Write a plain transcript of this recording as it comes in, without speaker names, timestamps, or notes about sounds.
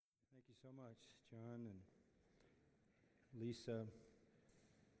so much, John and Lisa.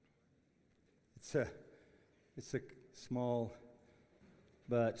 It's a small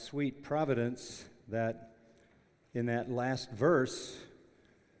but sweet providence that in that last verse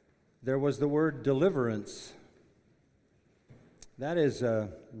there was the word deliverance. That is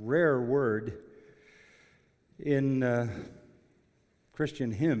a rare word in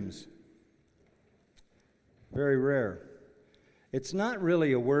Christian hymns. Very rare. It's not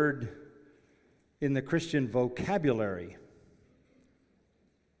really a word in the Christian vocabulary.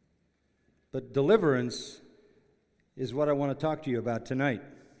 But deliverance is what I want to talk to you about tonight.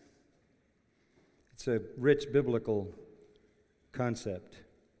 It's a rich biblical concept.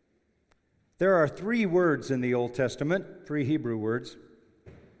 There are 3 words in the Old Testament, 3 Hebrew words,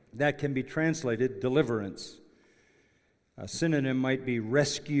 that can be translated deliverance. A synonym might be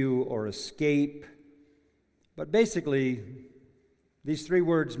rescue or escape. But basically, these 3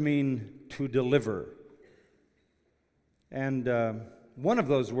 words mean to deliver. And one of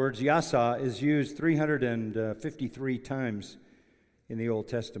those words, yasa, is used 353 times in the Old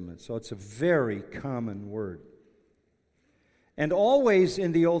Testament. So it's a very common word. And always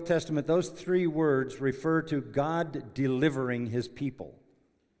in the Old Testament, those 3 words refer to God delivering His people.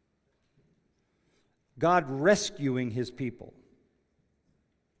 God rescuing His people.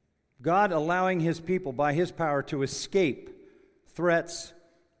 God allowing His people by His power to escape threats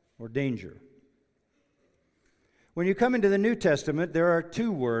or danger. When you come into the New Testament, there are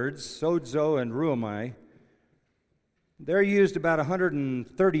 2 words, sozo and ruomai. They're used about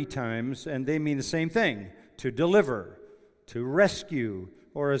 130 times, and they mean the same thing: to deliver, to rescue,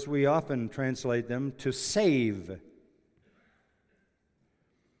 or as we often translate them, to save.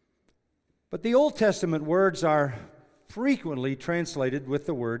 But the Old Testament words are frequently translated with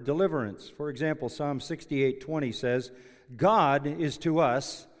the word deliverance. For example, Psalm 68:20 says, "God is to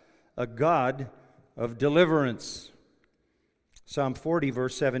us a God of deliverance." Psalm 40,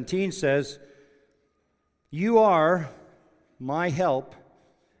 verse 17 says, "You are my help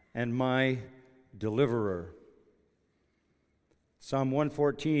and my deliverer." Psalm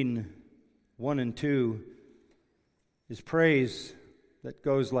 114, 1 and 2 is praise that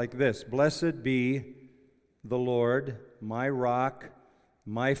goes like this: "Blessed be the Lord, my rock,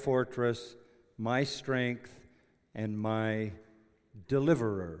 my fortress, my strength, and my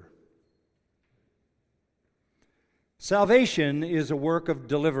deliverer." Salvation is a work of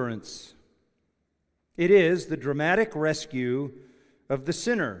deliverance. It is the dramatic rescue of the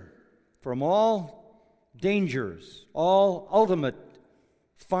sinner from all dangers, all ultimate,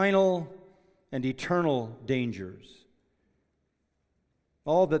 final, and eternal dangers,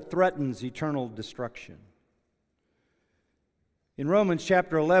 all that threatens eternal destruction. In Romans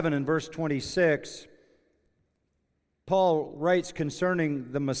chapter 11 and verse 26, Paul writes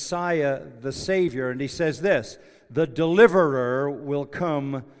concerning the Messiah, the Savior, and he says this: "The deliverer will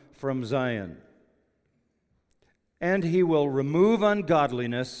come from Zion, and he will remove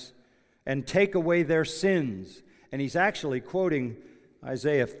ungodliness and take away their sins." And he's actually quoting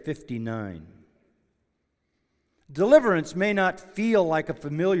Isaiah 59. Deliverance may not feel like a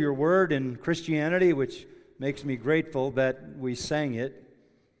familiar word in Christianity, which makes me grateful that we sang it.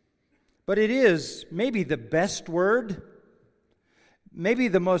 But it is maybe the best word, maybe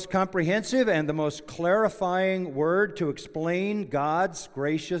the most comprehensive and the most clarifying word to explain God's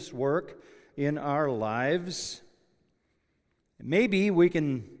gracious work in our lives. Maybe we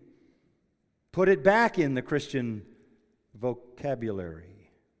can put it back in the Christian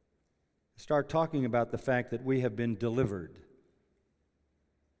vocabulary. Start talking about the fact that we have been delivered.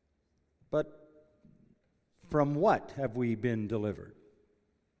 But from what have we been delivered?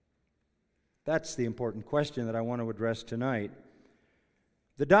 That's the important question that I want to address tonight.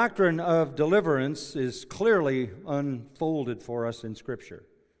 The doctrine of deliverance is clearly unfolded for us in Scripture.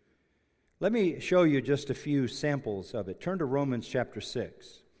 Let me show you just a few samples of it. Turn to Romans chapter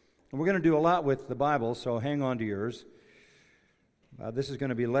 6. And we're going to do a lot with the Bible, so hang on to yours. This is going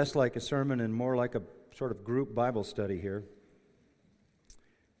to be less like a sermon and more like a sort of group Bible study here.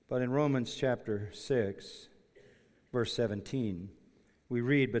 But in Romans chapter 6, verse 17, we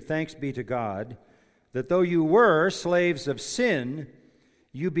read, "But thanks be to God, that though you were slaves of sin,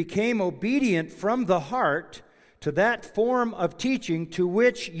 you became obedient from the heart to that form of teaching to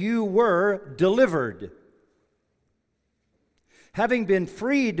which you were delivered. Having been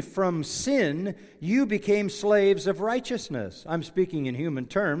freed from sin, you became slaves of righteousness." I'm speaking in human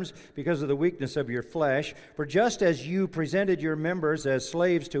terms because of the weakness of your flesh. "For just as you presented your members as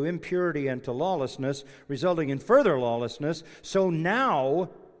slaves to impurity and to lawlessness, resulting in further lawlessness, so now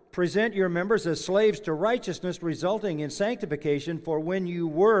present your members as slaves to righteousness, resulting in sanctification. For when you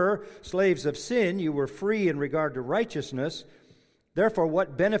were slaves of sin, you were free in regard to righteousness. Therefore,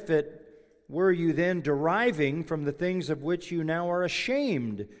 what benefit were you then deriving from the things of which you now are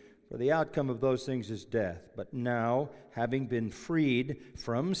ashamed? For the outcome of those things is death. But now, having been freed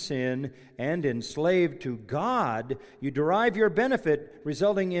from sin and enslaved to God, you derive your benefit,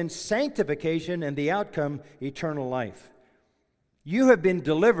 resulting in sanctification and the outcome, eternal life. You have been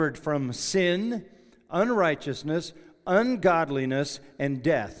delivered from sin, unrighteousness, ungodliness, and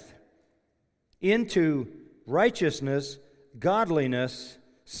death into righteousness, godliness,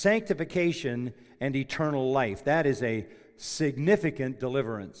 sanctification, and eternal life. That is a significant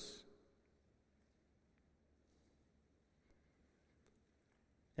deliverance.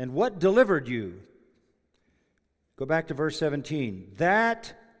 And what delivered you? Go back to verse 17.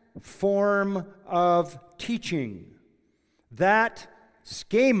 That form of teaching, that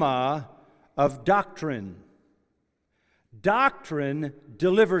schema of doctrine. Doctrine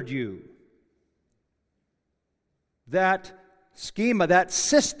delivered you. That schema, that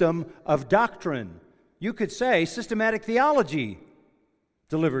system of doctrine. You could say systematic theology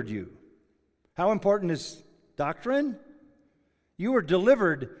delivered you. How important is doctrine? You were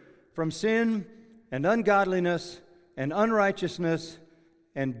delivered from sin and ungodliness and unrighteousness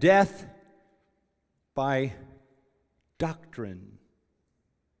and death by doctrine.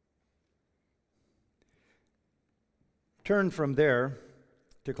 Turn from there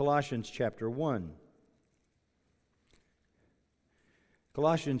to Colossians chapter 1.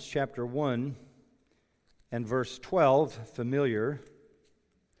 Colossians chapter 1 and verse 12, familiar.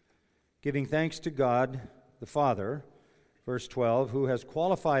 Giving thanks to God the Father, verse 12, who has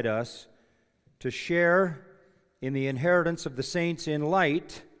qualified us to share in the inheritance of the saints in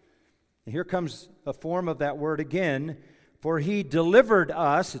light. And here comes a form of that word again. For he delivered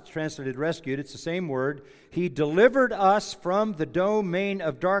us, it's translated rescued, it's the same word. He delivered us from the domain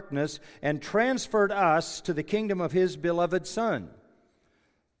of darkness and transferred us to the kingdom of his beloved Son.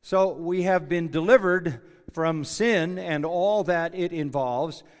 So we have been delivered from sin and all that it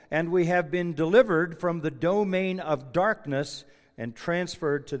involves, and we have been delivered from the domain of darkness and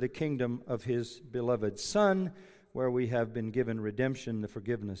transferred to the kingdom of his beloved Son, where we have been given redemption, the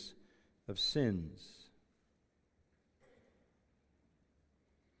forgiveness of sins.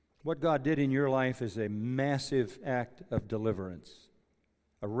 What God did in your life is a massive act of deliverance,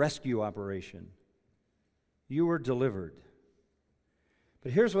 a rescue operation. You were delivered.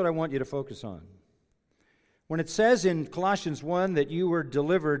 But here's what I want you to focus on. When it says in Colossians 1 that you were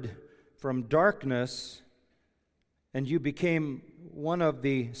delivered from darkness and you became one of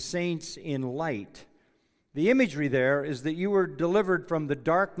the saints in light, the imagery there is that you were delivered from the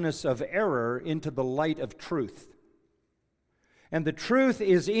darkness of error into the light of truth. And the truth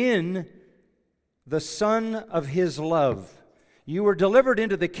is in the Son of his love. You were delivered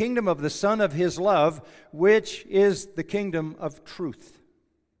into the kingdom of the Son of his love, which is the kingdom of truth.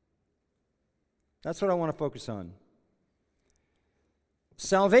 That's what I want to focus on.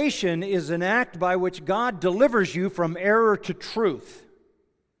 Salvation is an act by which God delivers you from error to truth.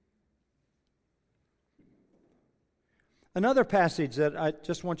 Another passage that I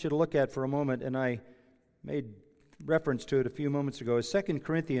just want you to look at for a moment, and I made reference to it a few moments ago, is 2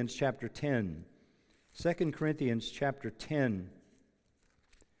 Corinthians chapter 10. 2 Corinthians chapter 10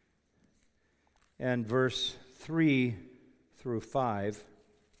 and verse 3 through 5.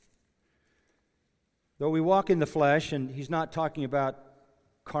 Though we walk in the flesh, and he's not talking about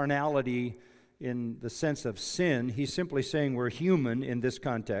carnality in the sense of sin, he's simply saying we're human in this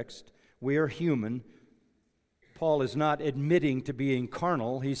context. We are human. Paul is not admitting to being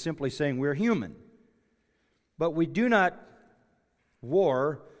carnal, he's simply saying we're human. But we do not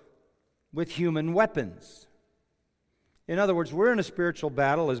war with human weapons. In other words, we're in a spiritual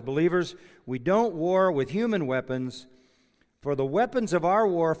battle as believers. We don't war with human weapons. For the weapons of our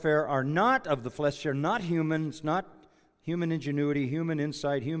warfare are not of the flesh, they're not human. It's not human ingenuity, human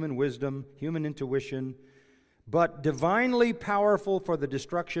insight, human wisdom, human intuition, but divinely powerful for the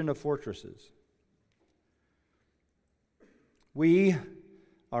destruction of fortresses. We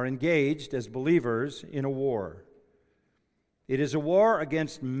are engaged as believers in a war. It is a war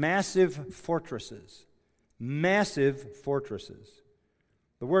against massive fortresses. Massive fortresses.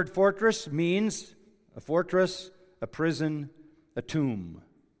 The word fortress means a fortress, a prison, a tomb.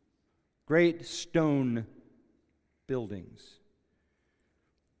 Great stone buildings.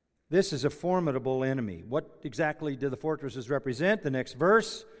 This is a formidable enemy. What exactly do the fortresses represent? The next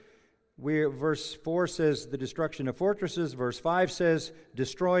verse. Verse 4 says the destruction of fortresses. Verse 5 says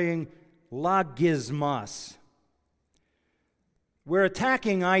destroying logismos. We're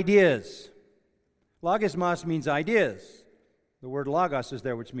attacking ideas. Logismos means ideas. The word logos is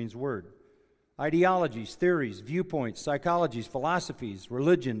there, which means word. Ideologies, theories, viewpoints, psychologies, philosophies,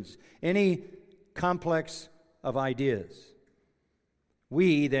 religions, any complex of ideas.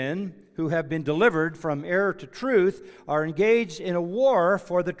 We, then, who have been delivered from error to truth, are engaged in a war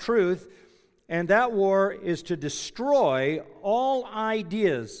for the truth, and that war is to destroy all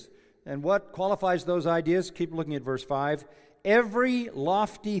ideas. And what qualifies those ideas? Keep looking at verse 5. Every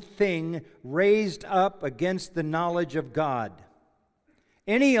lofty thing raised up against the knowledge of God.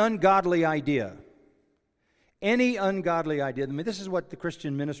 Any ungodly idea. Any ungodly idea. I mean, this is what the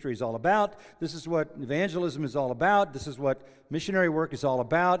Christian ministry is all about. This is what evangelism is all about. This is what missionary work is all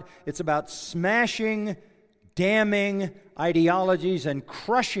about. It's about smashing, damning ideologies and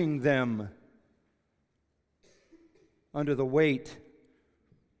crushing them under the weight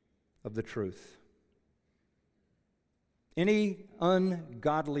of the truth. Any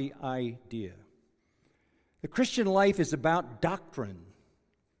ungodly idea. The Christian life is about doctrine.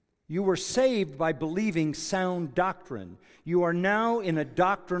 You were saved by believing sound doctrine. You are now in a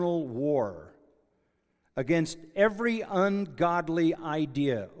doctrinal war against every ungodly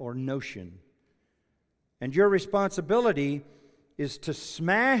idea or notion. And your responsibility is to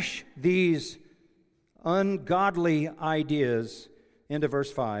smash these ungodly ideas into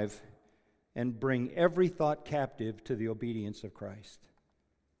verse 5 and bring every thought captive to the obedience of Christ.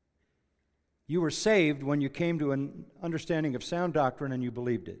 You were saved when you came to an understanding of sound doctrine and you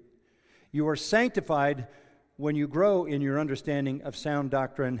believed it. You are sanctified when you grow in your understanding of sound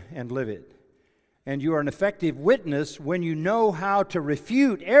doctrine and live it. And you are an effective witness when you know how to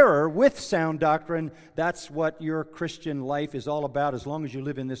refute error with sound doctrine. That's what your Christian life is all about as long as you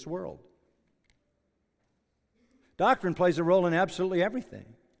live in this world. Doctrine plays a role in absolutely everything.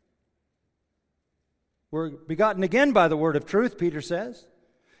 We're begotten again by the word of truth, Peter says.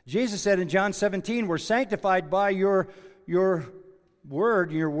 Jesus said in John 17, we're sanctified by your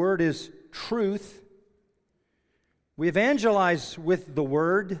word. Your word is truth. We evangelize with the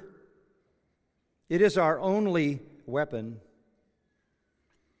word. It is our only weapon.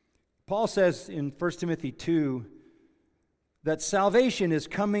 Paul says in 1 Timothy 2 that salvation is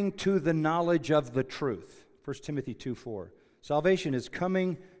coming to the knowledge of the truth. 1 Timothy 2:4. Salvation is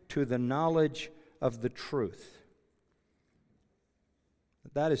coming to the knowledge of the truth.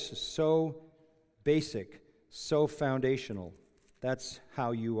 That is so basic, so foundational. That's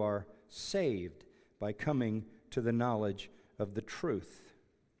how you are saved, by coming to the knowledge of the truth.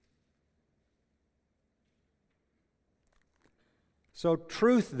 So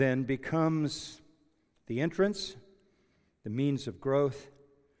truth then becomes the entrance, the means of growth,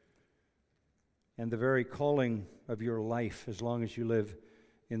 and the very calling of your life as long as you live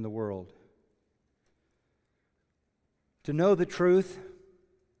in the world. To know the truth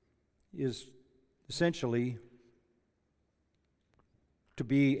is essentially to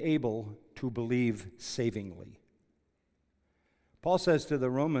be able to believe savingly. Paul says to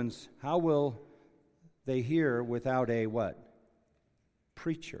the Romans, how will they hear without a what?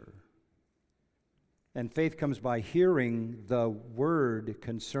 Preacher. And faith comes by hearing the word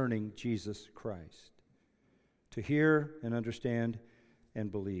concerning Jesus Christ. To hear and understand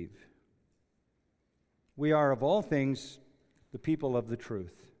and believe. We are, of all things, the people of the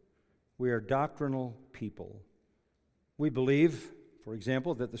truth. We are doctrinal people. We believe, for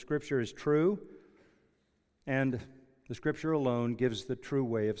example, that the Scripture is true, and the Scripture alone gives the true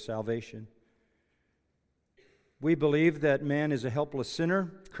way of salvation. We believe that man is a helpless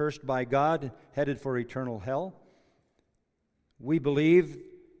sinner, cursed by God, headed for eternal hell. We believe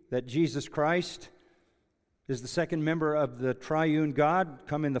that Jesus Christ is the second member of the triune God,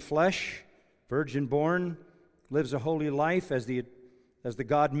 come in the flesh, virgin born, lives a holy life as the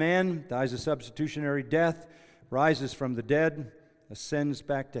God-man, dies a substitutionary death, rises from the dead, ascends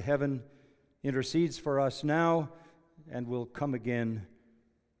back to heaven, intercedes for us now, and will come again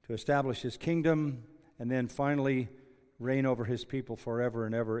to establish his kingdom, and then finally reign over his people forever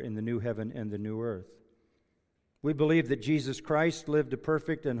and ever in the new heaven and the new earth. We believe that Jesus Christ lived a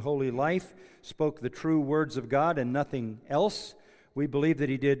perfect and holy life, spoke the true words of God and nothing else. We believe that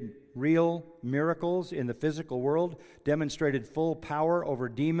he did real miracles in the physical world, demonstrated full power over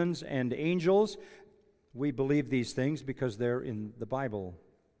demons and angels. We believe these things because they're in the Bible.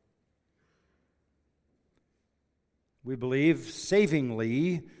 We believe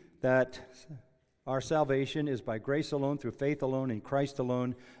savingly that our salvation is by grace alone, through faith alone, in Christ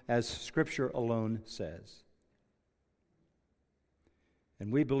alone, as Scripture alone says.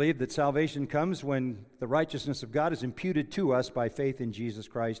 And we believe that salvation comes when the righteousness of God is imputed to us by faith in Jesus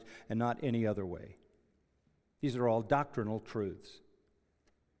Christ and not any other way. These are all doctrinal truths.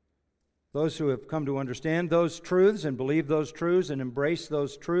 Those who have come to understand those truths and believe those truths and embrace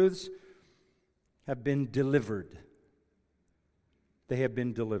those truths have been delivered. They have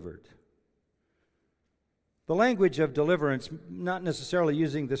been delivered. The language of deliverance, not necessarily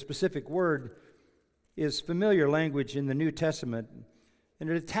using the specific word, is familiar language in the New Testament, and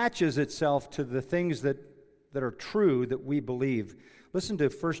it attaches itself to the things that are true that we believe. Listen to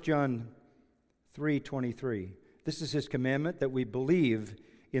 1 John 3:23. This is his commandment, that we believe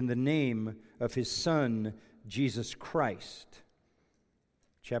in the name of his Son, Jesus Christ.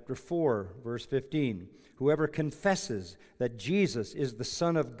 Chapter 4, verse 15. Whoever confesses that Jesus is the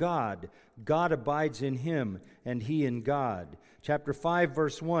Son of God, God abides in him, and he in God. Chapter 5,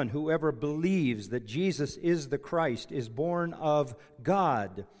 verse 1. Whoever believes that Jesus is the Christ is born of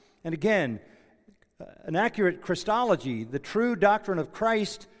God. And again, an accurate Christology, the true doctrine of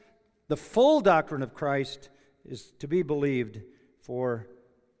Christ, the full doctrine of Christ, is to be believed for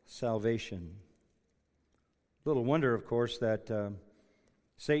salvation. Little wonder, of course, that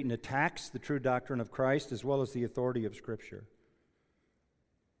Satan attacks the true doctrine of Christ as well as the authority of Scripture.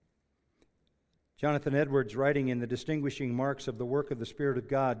 Jonathan Edwards, writing in the Distinguishing Marks of the Work of the Spirit of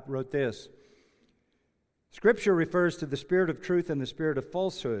God, wrote this: Scripture refers to the Spirit of truth and the Spirit of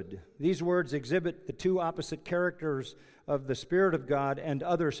falsehood. These words exhibit the two opposite characters of the Spirit of God and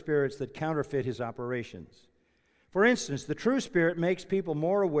other spirits that counterfeit his operations. For instance, the true Spirit makes people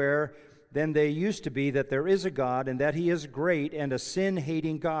more aware than they used to be that there is a God and that he is great and a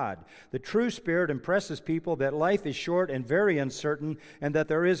sin-hating God. The true Spirit impresses people that life is short and very uncertain and that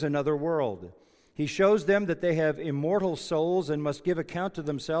there is another world. He shows them that they have immortal souls and must give account to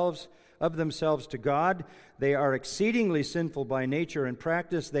themselves to God. They are exceedingly sinful by nature and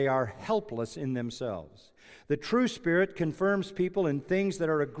practice. They are helpless in themselves. The true Spirit confirms people in things that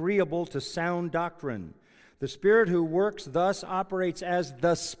are agreeable to sound doctrine. The Spirit who works thus operates as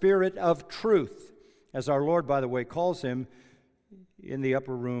the Spirit of truth, as our Lord, by the way, calls him in the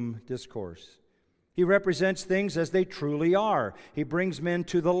Upper Room Discourse. He represents things as they truly are. He brings men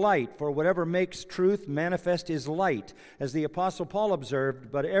to the light, for whatever makes truth manifest is light. As the Apostle Paul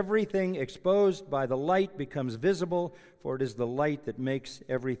observed, but everything exposed by the light becomes visible, for it is the light that makes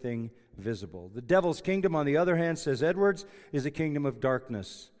everything visible. The devil's kingdom, on the other hand, says Edwards, is a kingdom of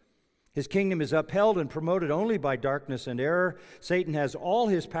darkness. His kingdom is upheld and promoted only by darkness and error. Satan has all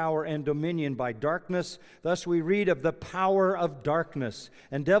his power and dominion by darkness. Thus we read of the power of darkness.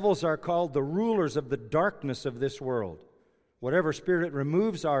 And devils are called the rulers of the darkness of this world. Whatever spirit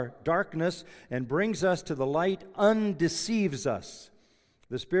removes our darkness and brings us to the light undeceives us.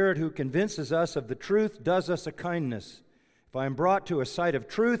 The Spirit who convinces us of the truth does us a kindness. If I am brought to a sight of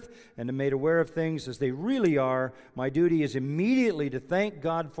truth and am made aware of things as they really are, my duty is immediately to thank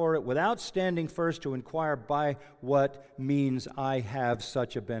God for it without standing first to inquire by what means I have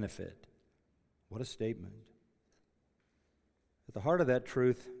such a benefit. What a statement. At the heart of that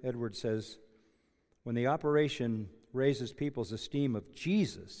truth, Edwards says, when the operation raises people's esteem of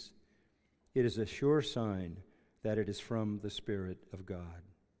Jesus, it is a sure sign that it is from the Spirit of God.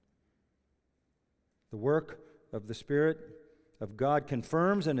 The work of the Spirit of God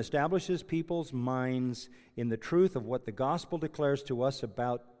confirms and establishes people's minds in the truth of what the gospel declares to us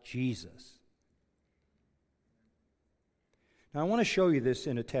about Jesus. Now, I want to show you this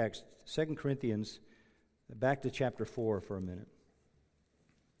in a text, 2 Corinthians, back to chapter 4 for a minute.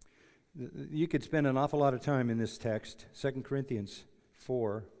 You could spend an awful lot of time in this text, 2 Corinthians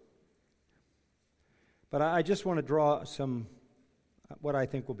 4. But I just want to draw some, what I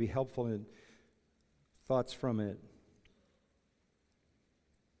think will be helpful in thoughts from it.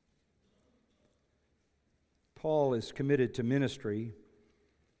 Paul is committed to ministry.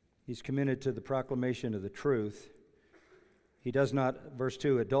 He's committed to the proclamation of the truth. He does not, verse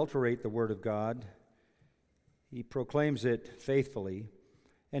 2, adulterate the word of God. He proclaims it faithfully.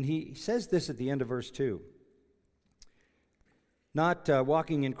 And he says this at the end of verse 2. Not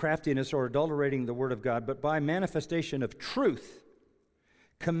walking in craftiness or adulterating the word of God, but by manifestation of truth,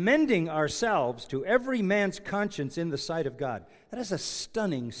 commending ourselves to every man's conscience in the sight of God. That is a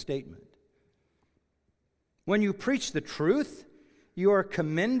stunning statement. When you preach the truth, you are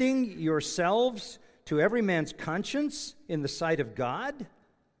commending yourselves to every man's conscience in the sight of God?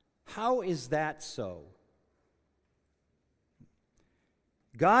 How is that so?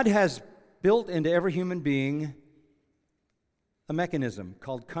 God has built into every human being a mechanism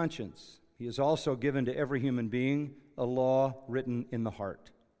called conscience. He has also given to every human being a law written in the heart.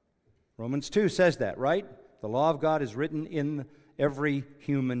 Romans 2 says that, right? The law of God is written in every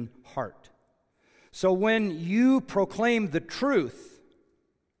human heart. So when you proclaim the truth,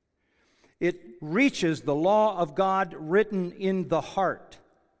 It reaches the law of God written in the heart.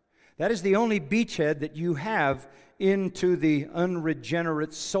 That is the only beachhead that you have into the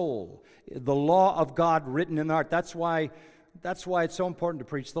unregenerate soul. The law of God written in the heart. That's why it's so important to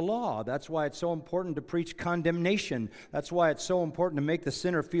preach the law. That's why it's so important to preach condemnation. That's why it's so important to make the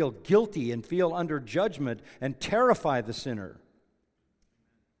sinner feel guilty and feel under judgment and terrify the sinner.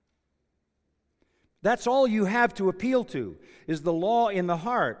 That's all you have to appeal to, is the law in the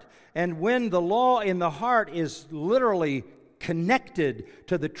heart. And when the law in the heart is literally connected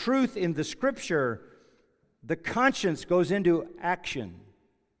to the truth in the Scripture, the conscience goes into action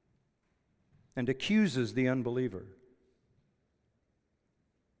and accuses the unbeliever.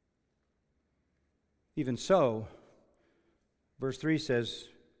 Even so, verse 3 says,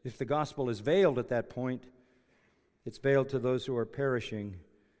 if the gospel is veiled at that point, it's veiled to those who are perishing,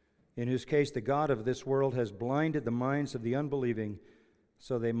 in whose case the God of this world has blinded the minds of the unbelieving,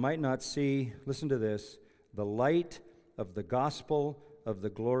 so they might not see, listen to this, the light of the gospel of the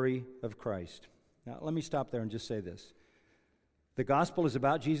glory of Christ. Now, let me stop there and just say this. The gospel is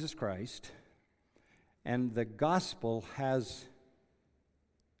about Jesus Christ, and the gospel has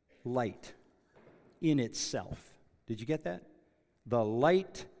light in itself. Did you get that? The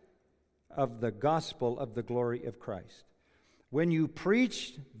light of the gospel of the glory of Christ. When you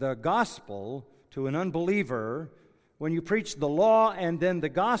preach the gospel to an unbeliever, when you preach the law and then the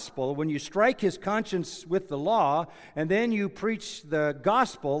gospel, when you strike his conscience with the law and then you preach the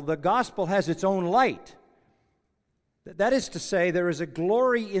gospel has its own light. That is to say, there is a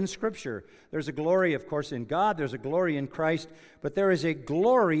glory in Scripture. There's a glory, of course, in God. There's a glory in Christ. But there is a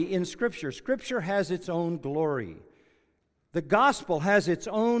glory in Scripture. Scripture has its own glory. The gospel has its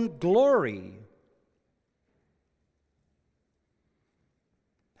own glory.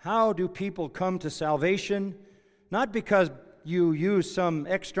 How do people come to salvation? Not because you use some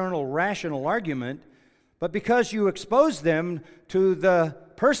external rational argument, but because you expose them to the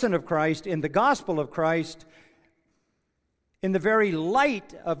person of Christ in the gospel of Christ in the very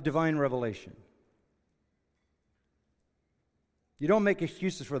light of divine revelation. You don't make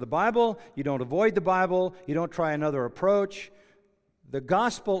excuses for the Bible. You don't avoid the Bible. You don't try another approach. The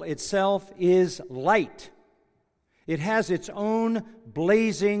gospel itself is light. It has its own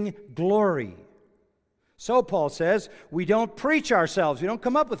blazing glory. So Paul says, we don't preach ourselves. We don't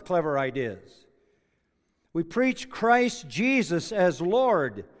come up with clever ideas. We preach Christ Jesus as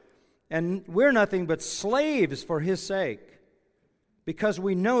Lord, and we're nothing but slaves for His sake. Because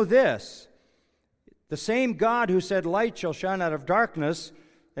we know this, the same God who said light shall shine out of darkness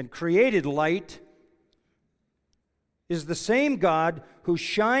and created light is the same God who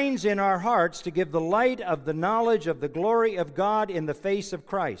shines in our hearts to give the light of the knowledge of the glory of God in the face of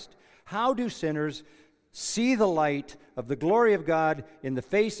Christ. How do sinners see the light of the glory of God in the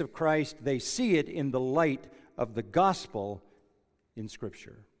face of Christ? They see it in the light of the gospel in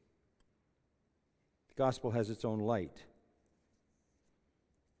Scripture. The gospel has its own light.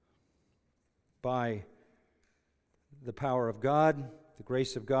 By the power of God, the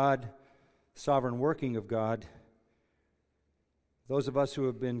grace of God, sovereign working of God, those of us who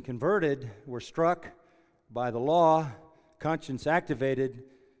have been converted were struck by the law, conscience activated,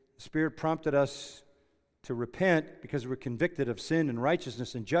 the Spirit prompted us to repent because we're convicted of sin and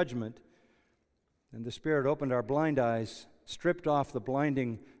righteousness and judgment, and the Spirit opened our blind eyes, stripped off the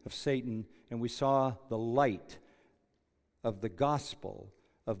blinding of Satan, and we saw the light of the gospel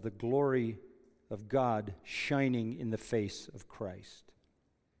of the glory of God shining in the face of Christ.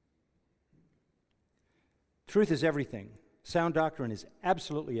 Truth is everything. Sound doctrine is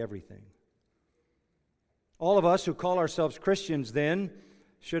absolutely everything. All of us who call ourselves Christians, then,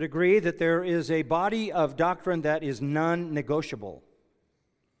 should agree that there is a body of doctrine that is non-negotiable.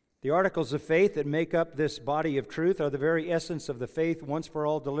 The articles of faith that make up this body of truth are the very essence of the faith once for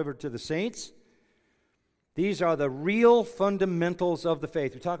all delivered to the saints. These are the real fundamentals of the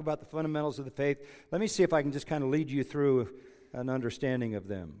faith. We talk about the fundamentals of the faith. Let me see if I can just kind of lead you through an understanding of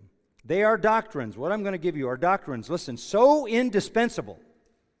them. They are doctrines. What I'm going to give you are doctrines, listen, so indispensable,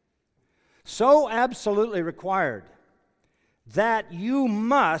 so absolutely required, that you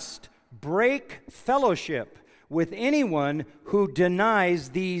must break fellowship with anyone who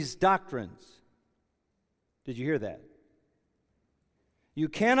denies these doctrines. Did you hear that? You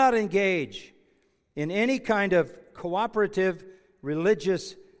cannot engage in any kind of cooperative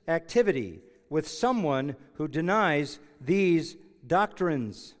religious activity with someone who denies these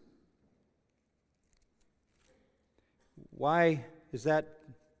doctrines. Why is that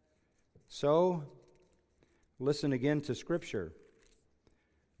so? Listen again to Scripture.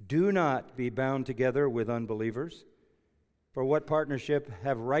 Do not be bound together with unbelievers. For what partnership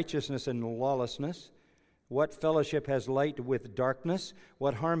have righteousness and lawlessness? What fellowship has light with darkness?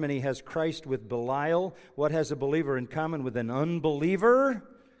 What harmony has Christ with Belial? What has a believer in common with an unbeliever?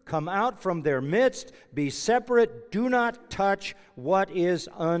 Come out from their midst, be separate, do not touch what is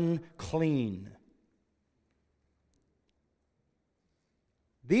unclean.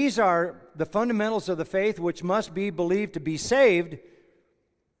 These are the fundamentals of the faith which must be believed to be saved,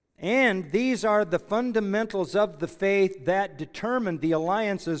 and these are the fundamentals of the faith that determine the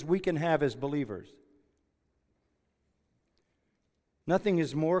alliances we can have as believers. Nothing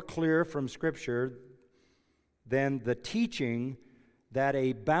is more clear from Scripture than the teaching that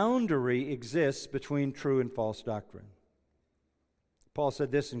a boundary exists between true and false doctrine. Paul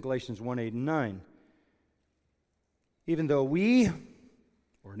said this in Galatians 1, 8, and 9. Even though we,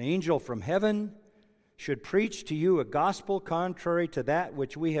 or an angel from heaven, should preach to you a gospel contrary to that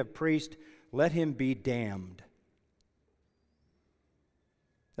which we have preached, let him be damned.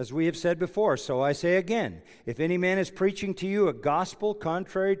 As we have said before, so I say again, if any man is preaching to you a gospel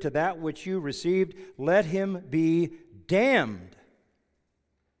contrary to that which you received, let him be damned.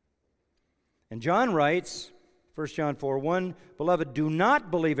 And John writes, 1 John 4:1, Beloved, do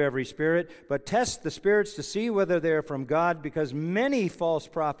not believe every spirit, but test the spirits to see whether they are from God, because many false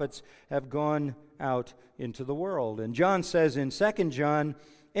prophets have gone out into the world. And John says in 2 John,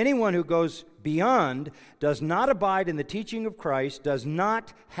 anyone who goes beyond, does not abide in the teaching of Christ, does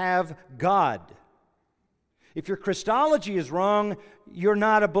not have God. If your Christology is wrong, you're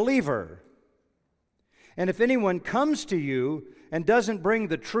not a believer. And if anyone comes to you and doesn't bring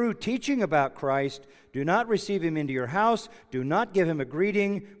the true teaching about Christ, do not receive him into your house, do not give him a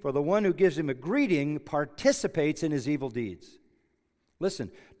greeting, for the one who gives him a greeting participates in his evil deeds.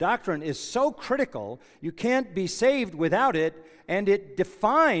 Listen, doctrine is so critical, you can't be saved without it, and it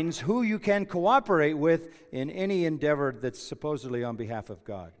defines who you can cooperate with in any endeavor that's supposedly on behalf of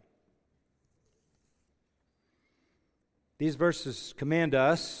God. These verses command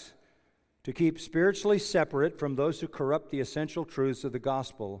us to keep spiritually separate from those who corrupt the essential truths of the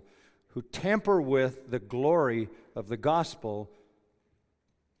gospel, who tamper with the glory of the gospel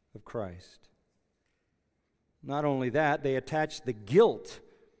of Christ. Not only that, they attach the guilt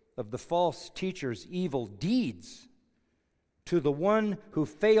of the false teacher's evil deeds to the one who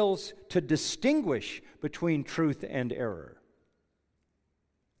fails to distinguish between truth and error.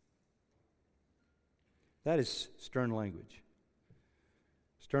 That is stern language.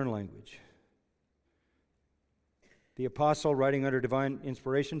 Stern language. The apostle, writing under divine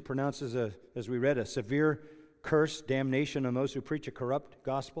inspiration, pronounces, as we read, a severe curse, damnation on those who preach a corrupt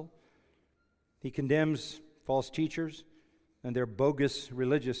gospel. He condemns false teachers and their bogus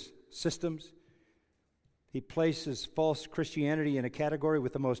religious systems. He places false Christianity in a category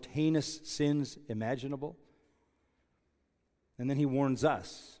with the most heinous sins imaginable. And then he warns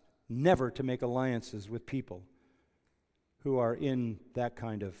us never to make alliances with people who are in that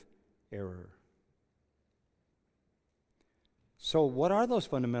kind of error. So what are those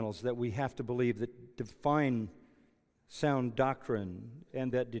fundamentals that we have to believe that define sound doctrine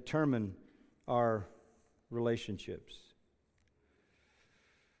and that determine our relationships?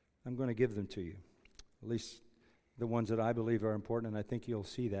 I'm going to give them to you, at least the ones that I believe are important, and I think you'll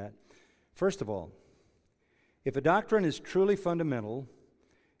see that. First of all, if a doctrine is truly fundamental,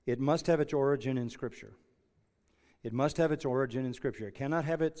 it must have its origin in Scripture. It must have its origin in Scripture. It cannot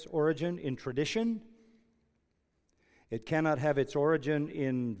have its origin in tradition. It cannot have its origin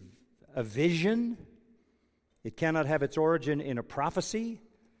in a vision. It cannot have its origin in a prophecy.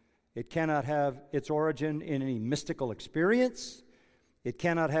 It cannot have its origin in any mystical experience. It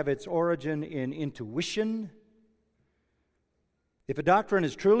cannot have its origin in intuition. If a doctrine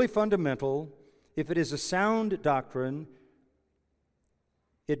is truly fundamental, if it is a sound doctrine,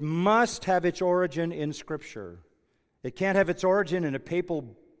 it must have its origin in Scripture. It can't have its origin in a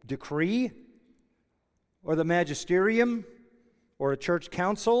papal decree or the magisterium or a church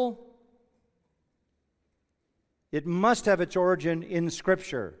council. It must have its origin in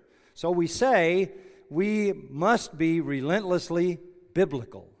Scripture. So we say we must be relentlessly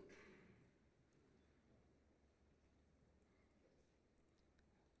biblical.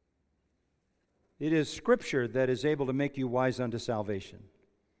 It is Scripture that is able to make you wise unto salvation.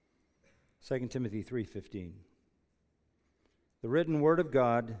 2 Timothy 3:15. The written word of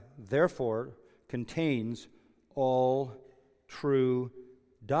God, therefore, contains all true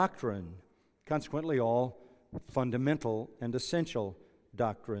doctrine. Consequently, all fundamental and essential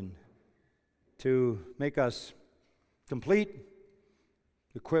doctrine to make us complete,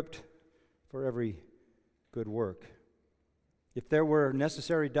 equipped for every good work. If there were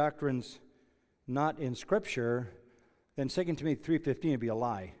necessary doctrines not in Scripture, then 2 Timothy 3:15 would be a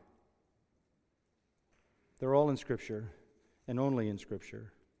lie. They're all in Scripture and only in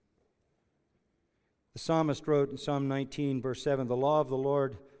Scripture. The psalmist wrote in Psalm 19, verse 7, "The law of the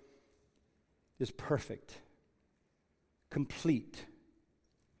Lord is perfect, complete,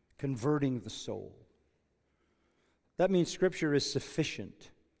 converting the soul." That means Scripture is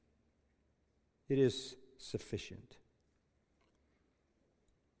sufficient. It is sufficient.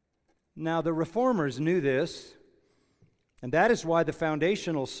 Now, the Reformers knew this, and that is why the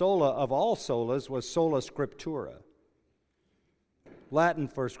foundational sola of all solas was sola scriptura, Latin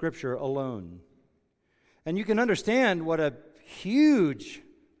for Scripture alone. And you can understand what a huge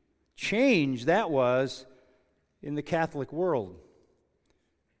change that was in the Catholic world.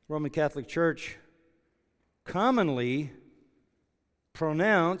 The Roman Catholic Church commonly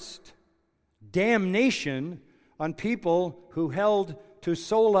pronounced damnation on people who held to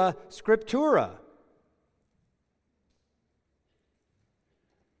sola scriptura.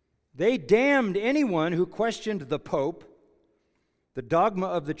 They damned anyone who questioned the Pope, the dogma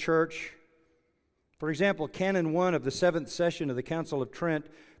of the Church. For example, Canon 1 of the 7th session of the Council of Trent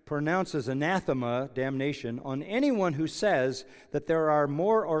pronounces anathema, damnation, on anyone who says that there are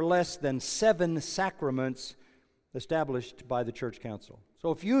more or less than 7 sacraments established by the Church Council.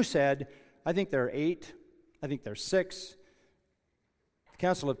 So if you said, "I think there are 8, I think there are 6, the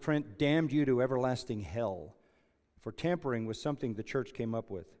Council of Trent damned you to everlasting hell for tampering with something the Church came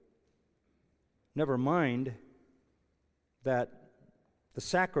up with. Never mind that the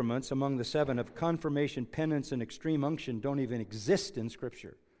sacraments among the 7 of confirmation, penance, and extreme unction don't even exist in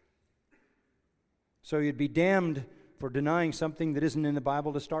Scripture. So you'd be damned for denying something that isn't in the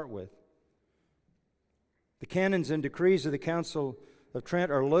Bible to start with. The canons and decrees of the Council of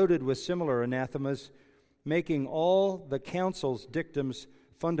Trent are loaded with similar anathemas, making all the council's dictums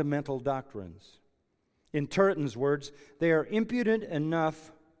fundamental doctrines. In Turretin's words, they are impudent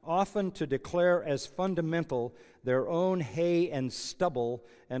enough often to declare as fundamental their own hay and stubble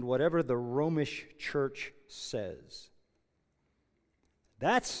and whatever the Romish Church says.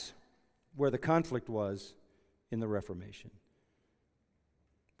 That's where the conflict was in the Reformation.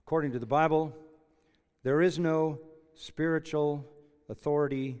 According to the Bible, there is no spiritual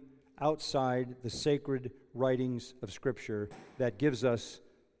authority outside the sacred writings of Scripture that gives us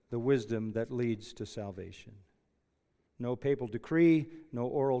the wisdom that leads to salvation. No papal decree, no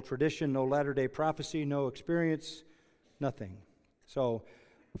oral tradition, no latter-day prophecy, no experience, nothing. So,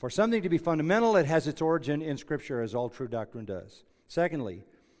 for something to be fundamental, it has its origin in Scripture, as all true doctrine does. Secondly,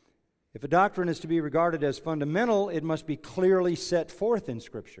 if a doctrine is to be regarded as fundamental, it must be clearly set forth in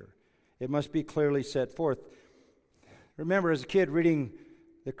Scripture. It must be clearly set forth. Remember, as a kid, reading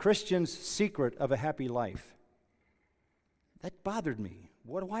The Christian's Secret of a Happy Life. That bothered me.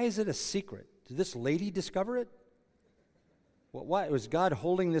 Why is it a secret? Did this lady discover it? Why was God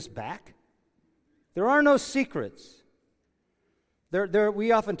holding this back? There are no secrets.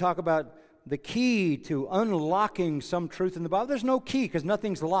 We often talk about the key to unlocking some truth in the Bible. There's no key because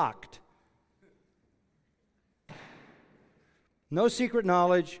nothing's locked. No secret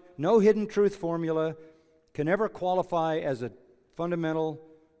knowledge, no hidden truth formula can ever qualify as a fundamental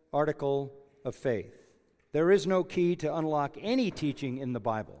article of faith. There is no key to unlock any teaching in the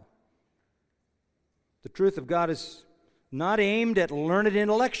Bible. The truth of God is not aimed at learned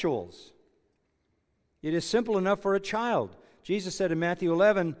intellectuals. It is simple enough for a child. Jesus said in Matthew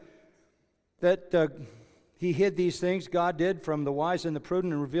 11 that He hid these things, God did, from the wise and the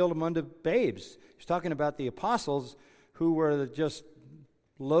prudent and revealed them unto babes. He's talking about the apostles who were just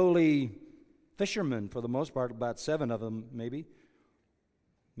lowly fishermen for the most part, about 7 of them maybe,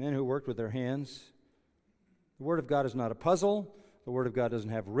 men who worked with their hands. The Word of God is not a puzzle. The Word of God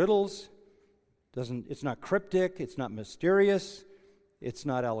doesn't have riddles. It's not cryptic, it's not mysterious, it's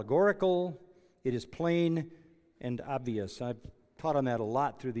not allegorical, it is plain and obvious. I've taught on that a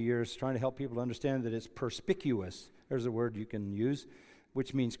lot through the years, trying to help people to understand that it's perspicuous. There's a word you can use,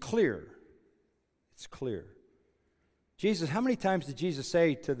 which means clear. It's clear. Jesus, how many times did Jesus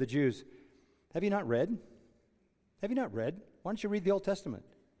say to the Jews, "Have you not read? Have you not read? Why don't you read the Old Testament?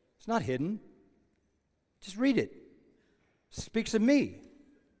 It's not hidden. Just read it. It speaks of me."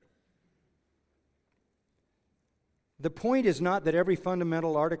 The point is not that every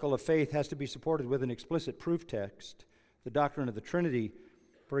fundamental article of faith has to be supported with an explicit proof text. The doctrine of the Trinity,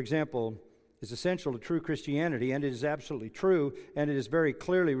 for example, is essential to true Christianity, and it is absolutely true, and it is very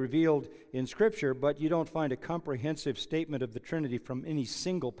clearly revealed in Scripture, but you don't find a comprehensive statement of the Trinity from any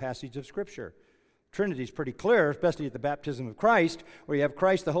single passage of Scripture. Trinity is pretty clear, especially at the baptism of Christ, where you have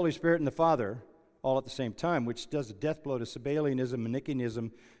Christ, the Holy Spirit, and the Father, all at the same time, which does a death blow to Sabellianism and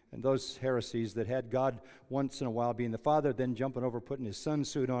Nicaeanism and those heresies that had God once in a while being the Father, then jumping over, putting his Son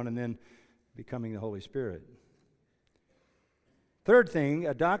suit on, and then becoming the Holy Spirit. Third thing,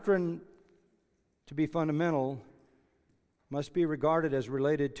 a doctrine to be fundamental must be regarded as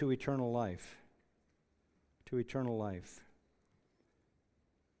related to eternal life. To eternal life.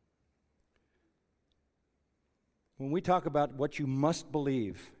 When we talk about what you must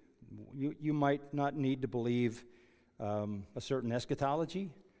believe, you might not need to believe a certain eschatology.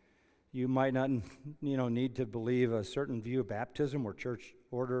 You might not, need to believe a certain view of baptism or church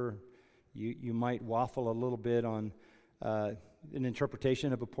order. You might waffle a little bit on an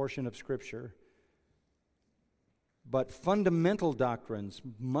interpretation of a portion of Scripture. But fundamental doctrines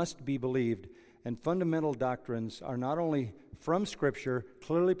must be believed, and fundamental doctrines are not only from Scripture,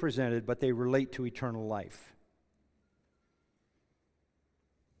 clearly presented, but they relate to eternal life.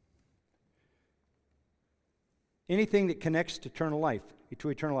 Anything that connects to eternal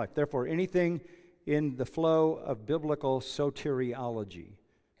life. Therefore, anything in the flow of biblical soteriology.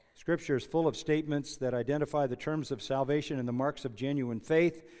 Scripture is full of statements that identify the terms of salvation and the marks of genuine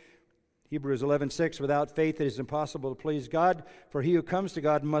faith. Hebrews 11:6, without faith it is impossible to please God, for he who comes to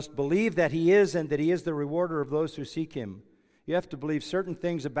God must believe that he is, and that he is the rewarder of those who seek him. You have to believe certain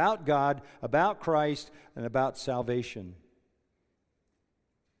things about God, about Christ, and about salvation.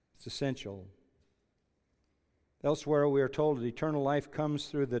 It's essential. Elsewhere, we are told that eternal life comes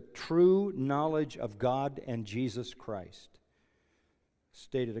through the true knowledge of God and Jesus Christ.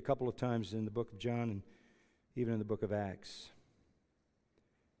 Stated a couple of times in the book of John and even in the book of Acts.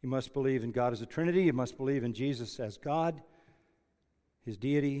 You must believe in God as a Trinity. You must believe in Jesus as God, his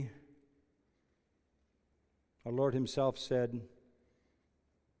deity. Our Lord himself said,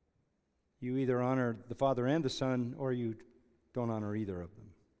 you either honor the Father and the Son, or you don't honor either of them.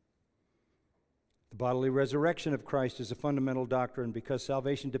 The bodily resurrection of Christ is a fundamental doctrine because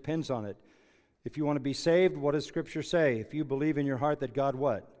salvation depends on it. If you want to be saved, what does Scripture say? If you believe in your heart that God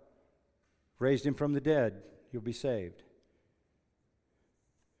what? Raised him from the dead, you'll be saved.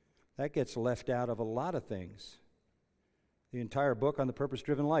 That gets left out of a lot of things. The entire book on the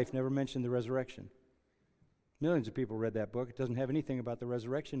purpose-driven life never mentioned the resurrection. Millions of people read that book. It doesn't have anything about the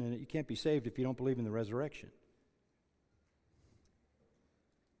resurrection in it. You can't be saved if you don't believe in the resurrection.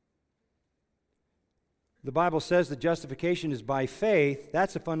 The Bible says that justification is by faith.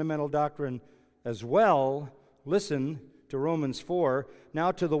 That's a fundamental doctrine as well. Listen to Romans 4.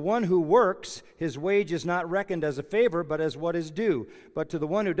 Now to the one who works, his wage is not reckoned as a favor, but as what is due. But to the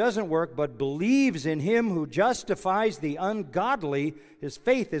one who doesn't work, but believes in him who justifies the ungodly, his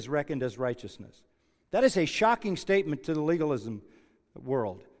faith is reckoned as righteousness. That is a shocking statement to the legalism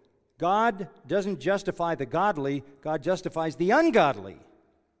world. God doesn't justify the godly, God justifies the ungodly.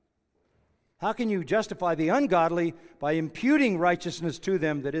 How can you justify the ungodly by imputing righteousness to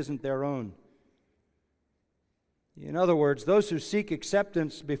them that isn't their own? In other words, those who seek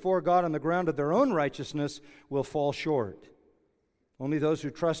acceptance before God on the ground of their own righteousness will fall short. Only those who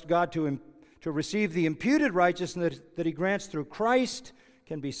trust God to receive the imputed righteousness that he grants through Christ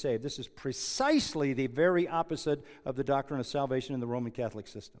can be saved. This is precisely the very opposite of the doctrine of salvation in the Roman Catholic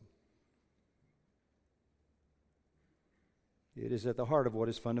system. It is at the heart of what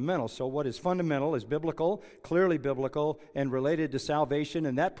is fundamental. So what is fundamental is biblical, clearly biblical, and related to salvation,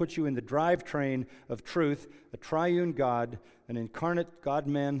 and that puts you in the drivetrain of truth, a triune God, an incarnate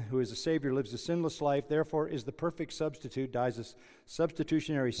God-man who is a Savior, lives a sinless life, therefore is the perfect substitute, dies a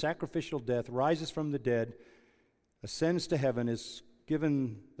substitutionary sacrificial death, rises from the dead, ascends to heaven, is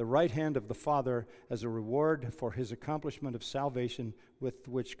given the right hand of the Father as a reward for his accomplishment of salvation with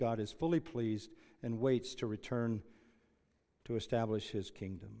which God is fully pleased and waits to return to establish his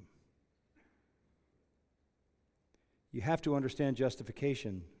kingdom. You have to understand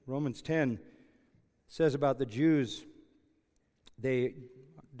justification. Romans 10 says about the Jews, they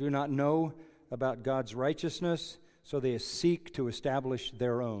do not know about God's righteousness, so they seek to establish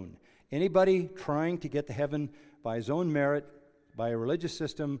their own. Anybody trying to get to heaven by his own merit, by a religious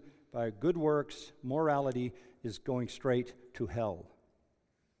system, by good works, morality, is going straight to hell.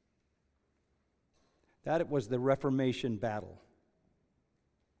 That was the Reformation battle.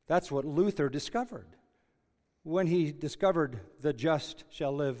 That's what Luther discovered. When he discovered the just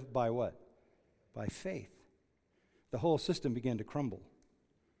shall live by what? By faith. The whole system began to crumble.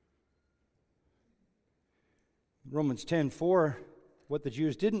 Romans 10:4, what the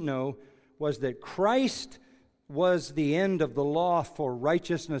Jews didn't know was that Christ was the end of the law for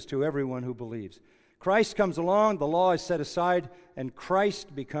righteousness to everyone who believes. Christ comes along, the law is set aside, and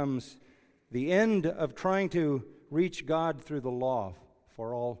Christ becomes the end of trying to reach God through the law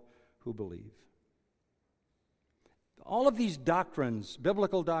for all who believe. All of these doctrines,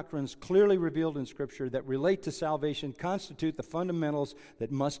 biblical doctrines clearly revealed in Scripture that relate to salvation, constitute the fundamentals that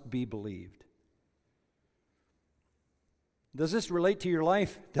must be believed. Does this relate to your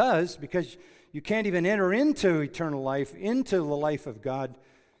life? It does, because you can't even enter into eternal life, into the life of God,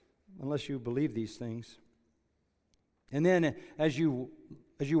 unless you believe these things. And then as you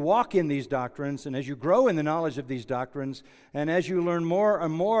walk in these doctrines, and as you grow in the knowledge of these doctrines, and as you learn more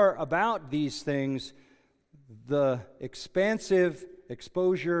and more about these things, the expansive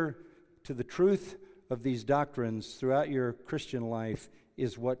exposure to the truth of these doctrines throughout your Christian life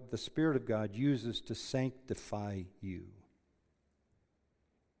is what the Spirit of God uses to sanctify you.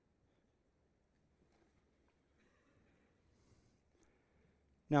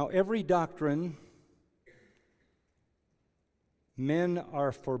 Now, every doctrine men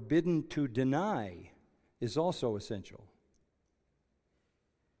are forbidden to deny is also essential.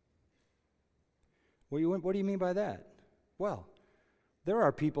 What do you mean by that? Well, there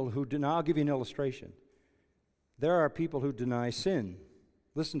are people who deny. I'll give you an illustration. There are people who deny sin.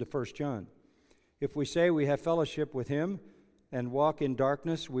 Listen to 1 John. If we say we have fellowship with him and walk in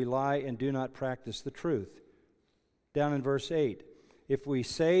darkness, we lie and do not practice the truth. Down in verse 8. If we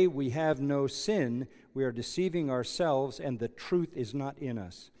say we have no sin, we are deceiving ourselves and the truth is not in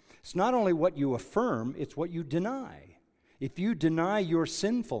us. It's not only what you affirm, it's what you deny. If you deny your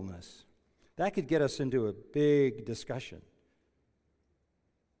sinfulness, that could get us into a big discussion.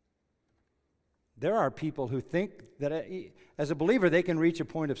 There are people who think that as a believer they can reach a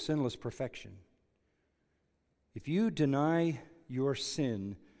point of sinless perfection. If you deny your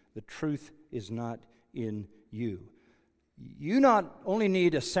sin, the truth is not in you. You not only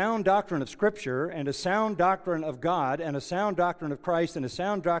need a sound doctrine of Scripture and a sound doctrine of God and a sound doctrine of Christ and a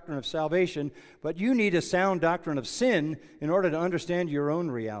sound doctrine of salvation, but you need a sound doctrine of sin in order to understand your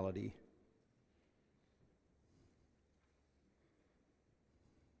own reality.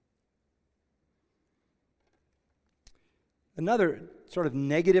 Another sort of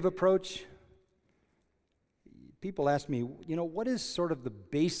negative approach, people ask me, what is sort of the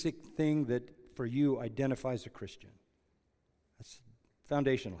basic thing that for you identifies a Christian? That's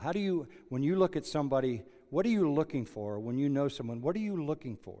foundational. When you look at somebody, what are you looking for? When you know someone, what are you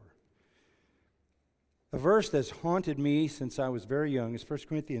looking for? A verse that's haunted me since I was very young is 1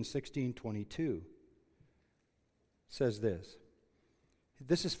 Corinthians 16:22. It says this.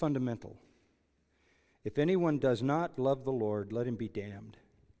 This is fundamental. If anyone does not love the Lord, let him be damned.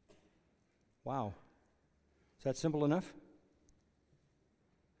 Wow. Is that simple enough?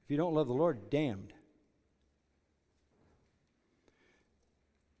 If you don't love the Lord, damned.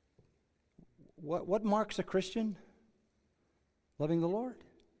 What marks a Christian? Loving the Lord.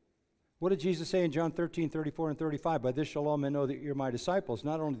 What did Jesus say in John 13:34 and 35? By this shall all men know that you're my disciples.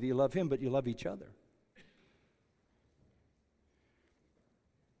 Not only do you love him, but you love each other.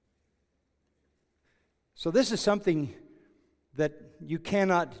 So this is something that you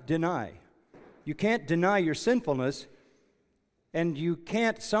cannot deny. You can't deny your sinfulness, and you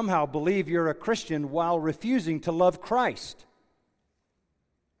can't somehow believe you're a Christian while refusing to love Christ.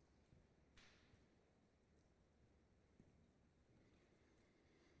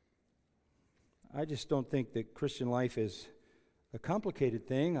 I just don't think that Christian life is a complicated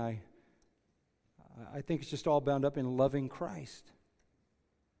thing. I think it's just all bound up in loving Christ.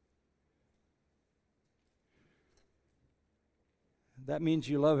 That means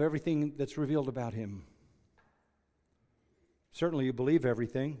you love everything that's revealed about him. Certainly you believe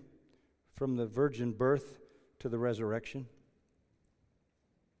everything, from the virgin birth to the resurrection.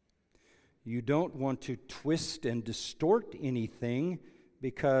 You don't want to twist and distort anything,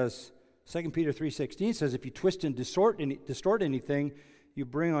 because 2 Peter 3:16 says if you twist and distort anything, you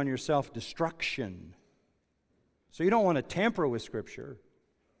bring on yourself destruction. So you don't want to tamper with Scripture.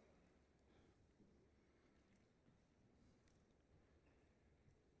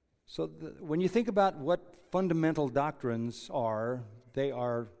 So when you think about what fundamental doctrines are, they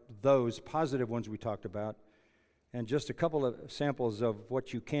are those positive ones we talked about, and just a couple of samples of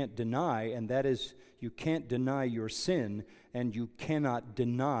what you can't deny, and that is you can't deny your sin, and you cannot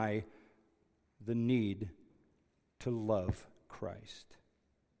deny the need to love Christ.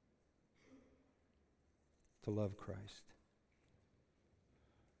 To love Christ.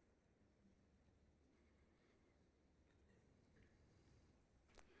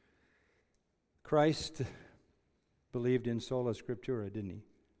 Christ believed in sola scriptura, didn't he?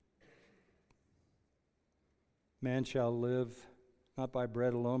 Man shall live not by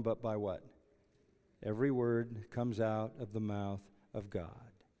bread alone, but by what? Every word comes out of the mouth of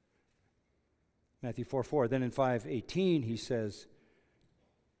God. Matthew 4:4. Then in 5:18 he says,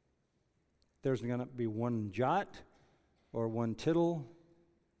 there's going to be one jot or one tittle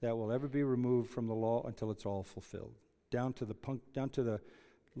that will ever be removed from the law until it's all fulfilled. Down to the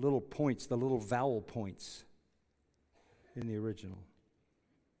little points, the little vowel points in the original.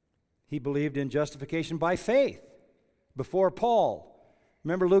 He believed in justification by faith before Paul.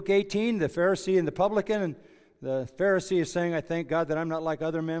 Remember Luke 18, the Pharisee and the publican, and the Pharisee is saying, I thank God that I'm not like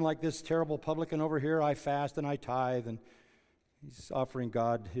other men, like this terrible publican over here. I fast and I tithe, and he's offering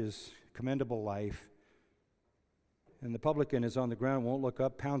God his commendable life. And the publican is on the ground, won't look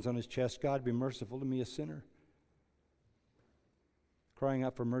up, pounds on his chest, God, be merciful to me, a sinner. Crying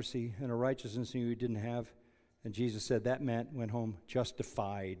out for mercy and a righteousness he didn't have. And Jesus said that man went home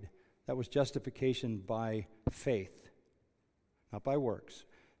justified. That was justification by faith, not by works.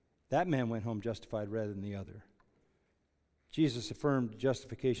 That man went home justified rather than the other. Jesus affirmed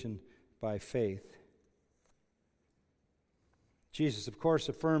justification by faith. Jesus, of course,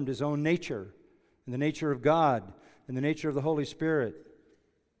 affirmed his own nature and the nature of God and the nature of the Holy Spirit.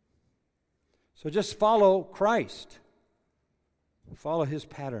 So just follow Christ. Follow his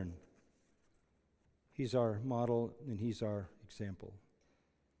pattern. He's our model and he's our example.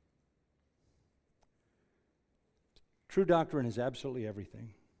 True doctrine is absolutely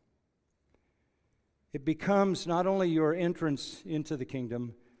everything. It becomes not only your entrance into the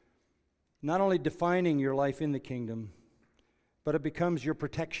kingdom, not only defining your life in the kingdom, but it becomes your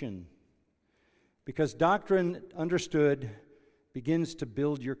protection. Because doctrine understood begins to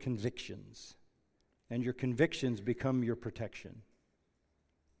build your convictions, and your convictions become your protection.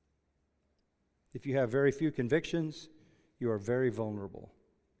 If you have very few convictions, you are very vulnerable.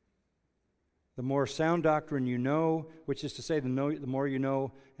 The more sound doctrine you know, which is to say the more you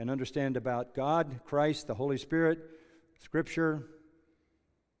know and understand about God, Christ, the Holy Spirit, Scripture,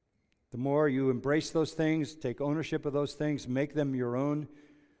 the more you embrace those things, take ownership of those things, make them your own,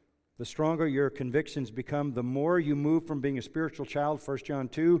 the stronger your convictions become, the more you move from being a spiritual child, 1 John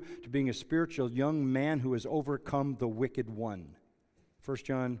 2, to being a spiritual young man who has overcome the wicked one. 1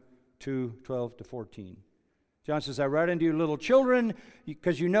 John 2, 12 to 14. John says, I write unto you little children,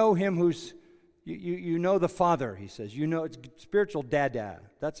 because you know him who's, you know the Father, he says. You know, it's spiritual dada.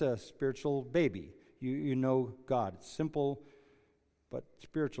 That's a spiritual baby. You know God. It's simple, but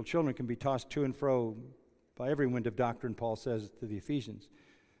spiritual children can be tossed to and fro by every wind of doctrine, Paul says to the Ephesians.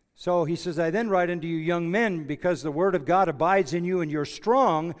 So he says, I then write unto you young men, because the word of God abides in you, and you're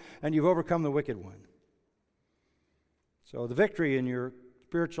strong, and you've overcome the wicked one. So the victory in your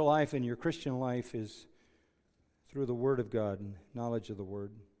spiritual life and your Christian life is through the Word of God and knowledge of the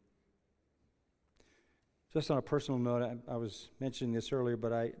Word. Just on a personal note, I was mentioning this earlier,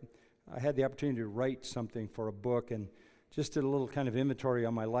 but I had the opportunity to write something for a book and just did a little kind of inventory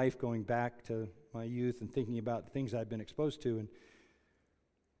on my life going back to my youth and thinking about the things I'd been exposed to. And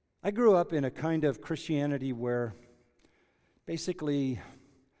I grew up in a kind of Christianity where basically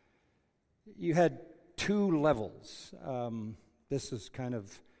you had two levels. This is kind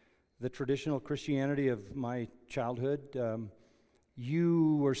of the traditional Christianity of my childhood.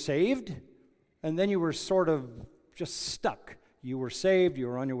 You were saved, and then you were sort of just stuck. You were saved, you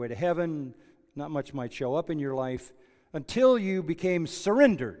were on your way to heaven, not much might show up in your life, until you became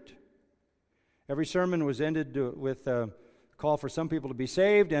surrendered. Every sermon was ended with a call for some people to be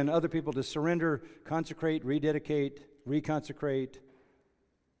saved and other people to surrender, consecrate, rededicate, reconsecrate.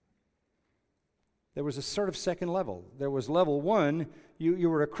 There was a sort of second level. There was level one. You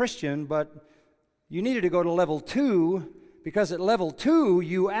were a Christian, but you needed to go to level 2, because at level 2,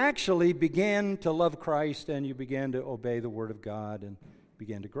 you actually began to love Christ and you began to obey the Word of God and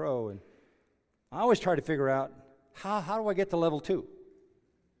began to grow. And I always try to figure out, how do I get to level 2?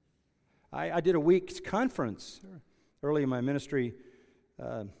 I did a week's conference early in my ministry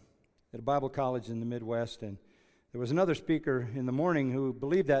at a Bible college in the Midwest, and there was another speaker in the morning who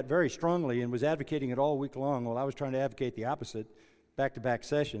believed that very strongly and was advocating it all week long while I was trying to advocate the opposite, back-to-back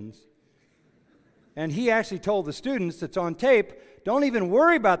sessions. And he actually told the students, that's on tape, don't even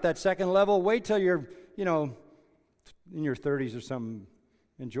worry about that second level. Wait till you're, in your 30s or something.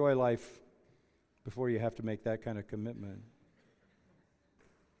 Enjoy life before you have to make that kind of commitment.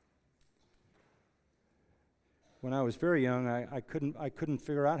 When I was very young, I couldn't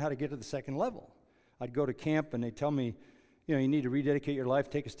figure out how to get to the second level. I'd go to camp and they'd tell me, you need to rededicate your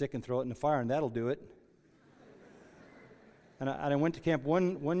life, take a stick and throw it in the fire, and that'll do it. And I went to camp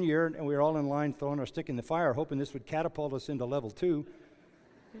one year, and we were all in line throwing our stick in the fire, hoping this would catapult us into level 2.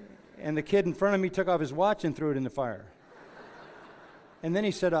 And the kid in front of me took off his watch and threw it in the fire. And then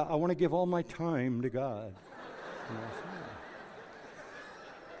he said, I want to give all my time to God. And I said, "Yeah."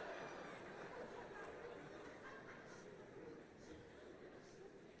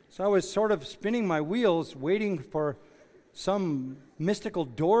 So I was sort of spinning my wheels, waiting for some mystical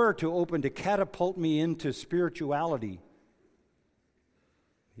door to open to catapult me into spirituality.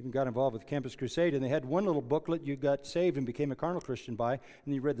 Even got involved with Campus Crusade, and they had one little booklet you got saved and became a carnal Christian by,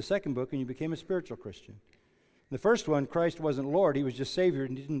 and you read the second book and you became a spiritual Christian. The first one, Christ wasn't Lord, he was just Savior,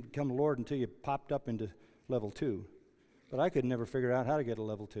 and he didn't become Lord until you popped up into level 2. But I could never figure out how to get a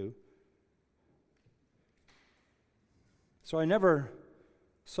level 2. So I never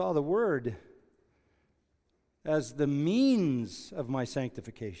saw the Word as the means of my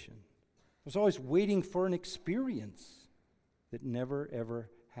sanctification. I was always waiting for an experience that never, ever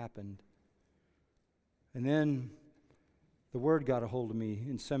happened. And then the Word got a hold of me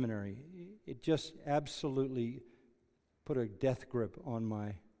in seminary. It just absolutely put a death grip on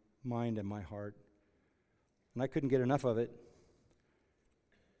my mind and my heart. And I couldn't get enough of it.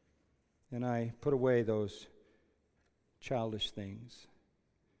 And I put away those childish things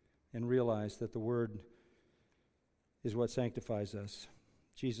and realized that the Word is what sanctifies us.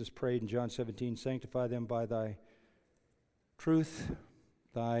 Jesus prayed in John 17, "Sanctify them by thy truth.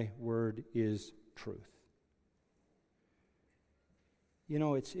 Thy word is truth." You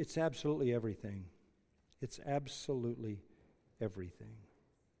know, it's absolutely everything. It's absolutely everything.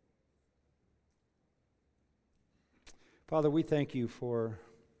 Father, we thank you for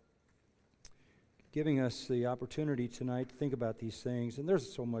giving us the opportunity tonight to think about these things. And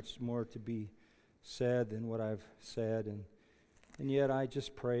there's so much more to be said than what I've said. And yet I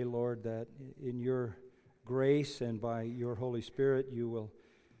just pray, Lord, that in your grace and by your Holy Spirit, you will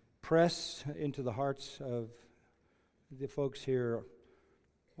press into the hearts of the folks here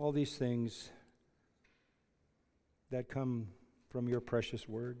all these things that come from your precious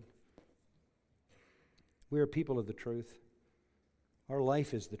word. We are people of the truth. Our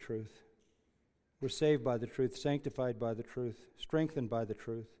life is the truth. We're saved by the truth, sanctified by the truth, strengthened by the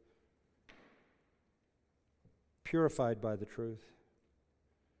truth, purified by the truth.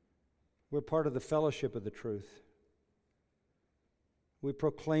 We're part of the fellowship of the truth. We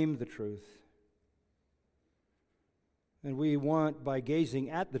proclaim the truth. And we want, by gazing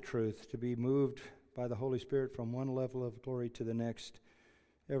at the truth, to be moved by the Holy Spirit from one level of glory to the next,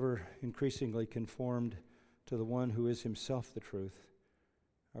 ever increasingly conformed to the one who is himself the truth,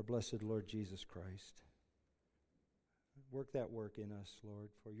 our blessed Lord Jesus Christ. Work that work in us, Lord,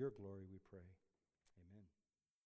 for your glory we pray.